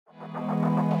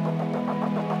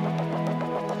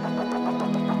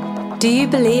Do you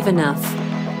believe enough?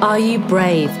 Are you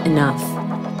brave enough?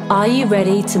 Are you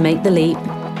ready to make the leap,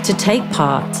 to take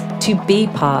part, to be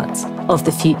part of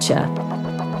the future?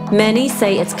 Many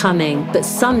say it's coming, but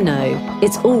some know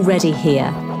it's already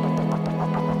here.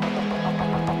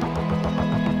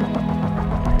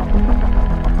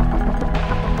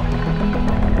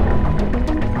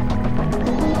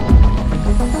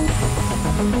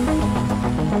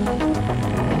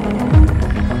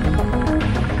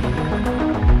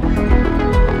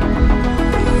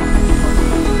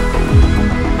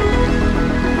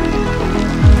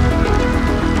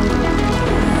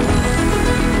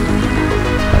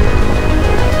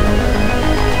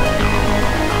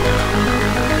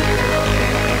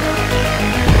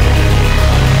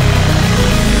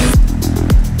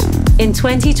 In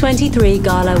 2023,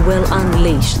 Gala will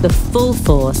unleash the full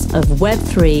force of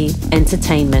Web3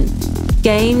 entertainment.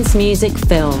 Games, music,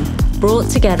 film, brought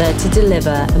together to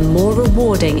deliver a more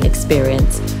rewarding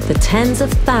experience for tens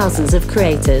of thousands of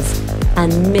creators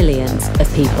and millions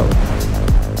of people.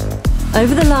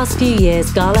 Over the last few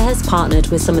years, Gala has partnered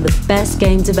with some of the best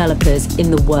game developers in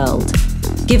the world,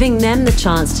 giving them the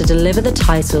chance to deliver the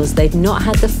titles they've not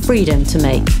had the freedom to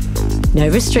make. No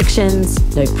restrictions,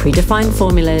 no predefined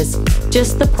formulas,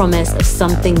 just the promise of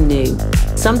something new,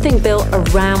 something built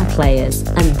around players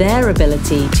and their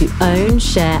ability to own,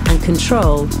 share and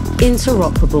control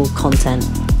interoperable content.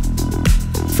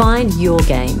 Find your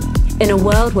game in a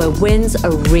world where wins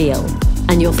are real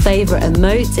and your favorite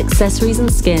emotes, accessories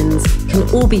and skins can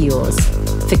all be yours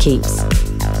for keeps.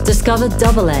 Discover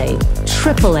AA,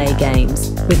 AAA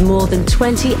games with more than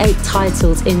 28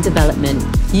 titles in development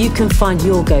you can find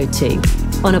your go-to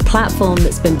on a platform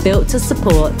that's been built to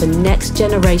support the next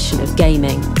generation of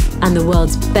gaming and the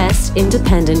world's best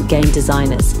independent game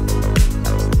designers.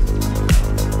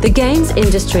 The games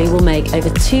industry will make over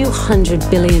 $200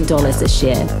 billion this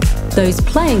year. Those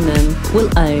playing them will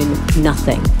own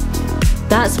nothing.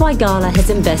 That's why Gala has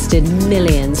invested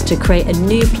millions to create a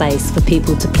new place for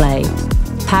people to play.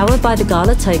 Powered by the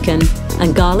Gala token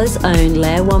and Gala's own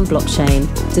Layer 1 blockchain,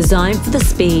 designed for the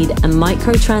speed and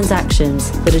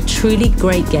microtransactions that a truly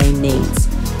great game needs.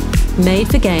 Made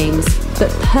for games,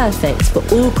 but perfect for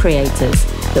all creators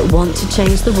that want to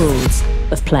change the rules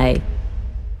of play.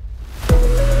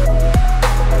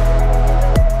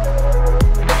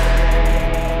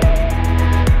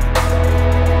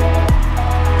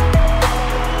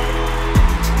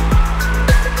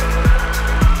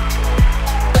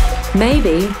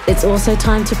 Maybe it's also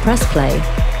time to press play.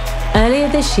 Earlier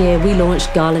this year, we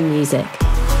launched Gala Music.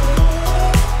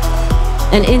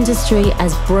 An industry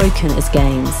as broken as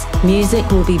games, music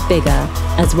will be bigger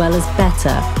as well as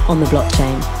better on the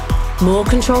blockchain. More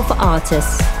control for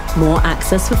artists, more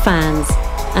access for fans,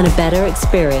 and a better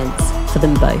experience for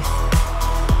them both.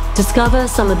 Discover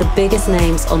some of the biggest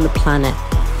names on the planet.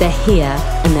 They're here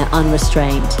and they're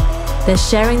unrestrained. They're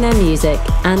sharing their music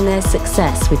and their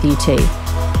success with you too.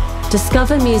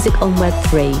 Discover music on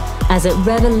Web3 as it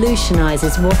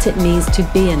revolutionizes what it means to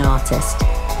be an artist,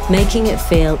 making it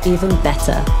feel even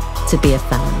better to be a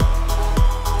fan.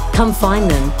 Come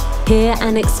find them, hear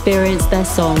and experience their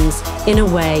songs in a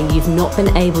way you've not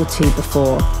been able to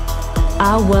before.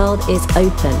 Our world is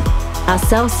open. Our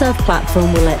self-serve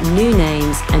platform will let new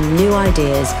names and new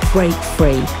ideas break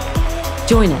free.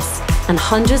 Join us and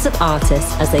hundreds of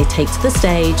artists as they take to the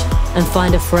stage and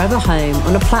find a forever home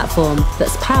on a platform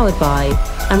that's powered by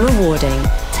and rewarding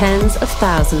tens of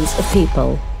thousands of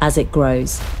people as it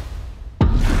grows.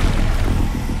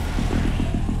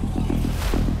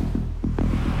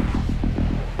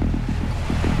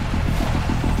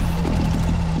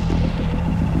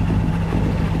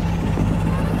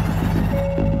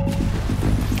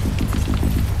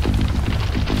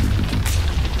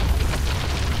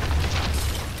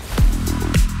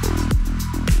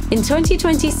 In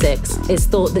 2026, it's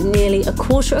thought that nearly a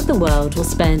quarter of the world will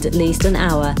spend at least an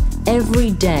hour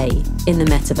every day in the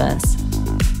metaverse.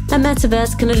 A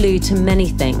metaverse can allude to many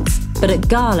things, but at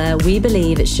Gala, we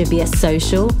believe it should be a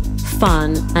social,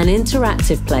 fun, and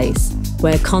interactive place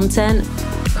where content,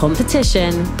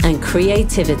 competition, and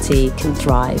creativity can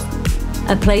thrive.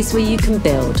 A place where you can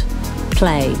build,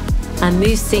 play, and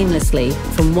move seamlessly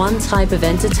from one type of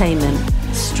entertainment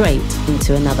straight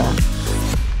into another.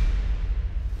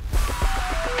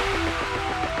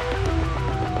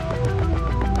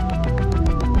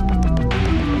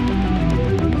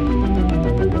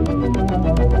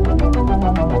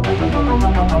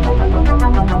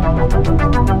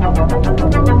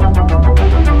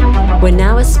 We're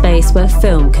now a space where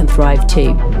film can thrive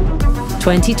too.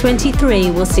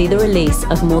 2023 will see the release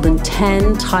of more than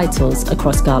 10 titles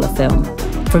across Gala Film.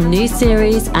 From new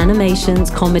series, animations,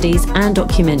 comedies, and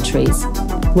documentaries,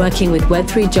 working with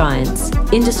Web3 giants,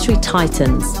 industry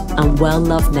titans, and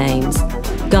well-loved names,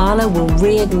 Gala will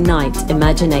reignite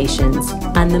imaginations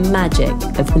and the magic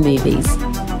of the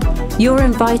movies. You're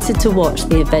invited to watch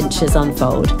the adventures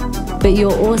unfold, but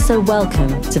you're also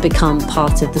welcome to become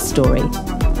part of the story.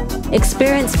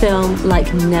 Experience film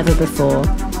like never before,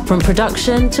 from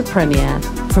production to premiere,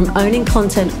 from owning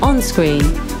content on screen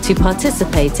to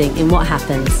participating in what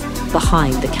happens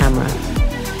behind the camera.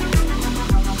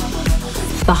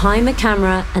 Behind the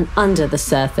camera and under the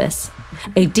surface,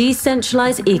 a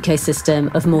decentralized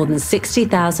ecosystem of more than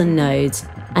 60,000 nodes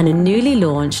and a newly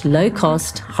launched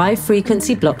low-cost,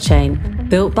 high-frequency blockchain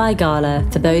built by Gala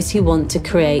for those who want to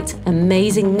create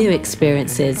amazing new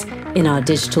experiences in our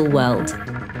digital world.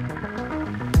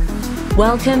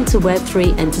 Welcome to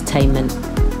Web3 Entertainment,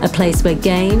 a place where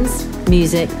games,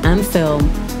 music, and film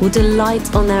will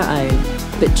delight on their own,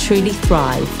 but truly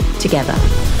thrive together.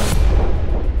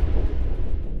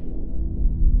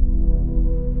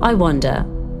 I wonder,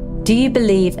 do you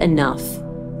believe enough?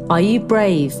 Are you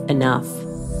brave enough?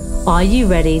 Are you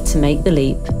ready to make the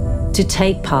leap, to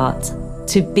take part,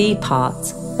 to be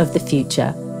part of the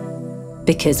future?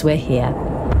 Because we're here.